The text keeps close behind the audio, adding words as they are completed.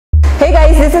Hey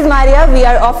guys, this is Mariya. We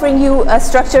are offering you a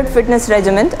structured fitness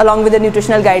regimen along with a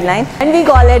nutritional guideline, and we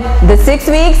call it the 6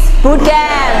 weeks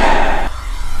Bootcamp.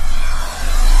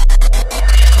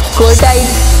 Core tight.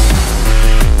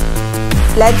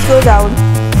 Let's go down.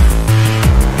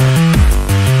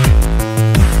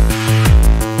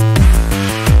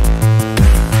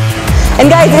 And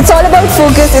guys, it's all about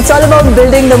focus. It's all about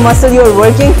building the muscle you're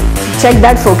working. Check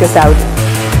that focus out.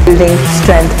 Building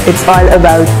strength. It's all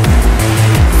about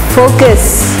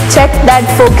focus. Check that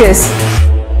focus.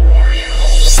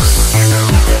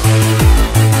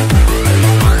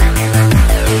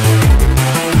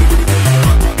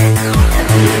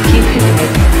 Keep hitting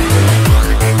it.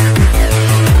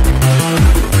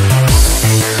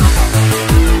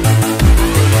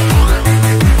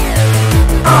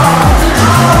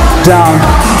 Down.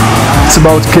 It's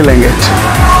about killing it.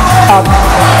 Up.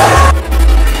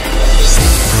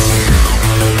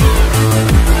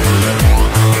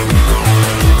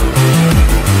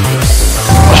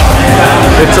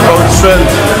 It's about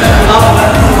strength.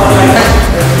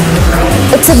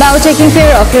 It's about taking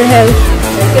care of your health.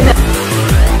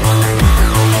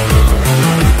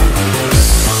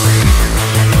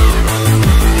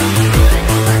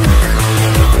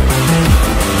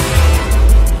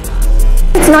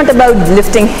 It's not about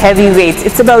lifting heavy weights.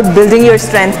 It's about building your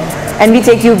strength, and we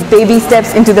take you baby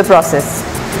steps into the process.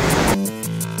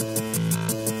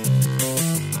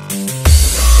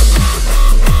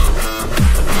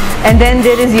 And then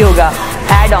there is yoga,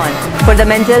 add-on, for the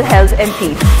mental health and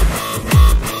peace.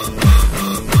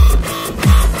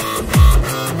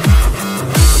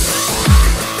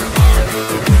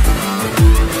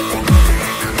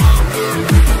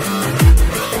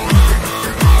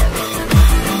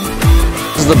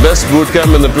 This is the best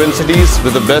bootcamp in the Twin Cities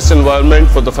with the best environment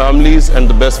for the families and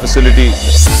the best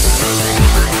facilities.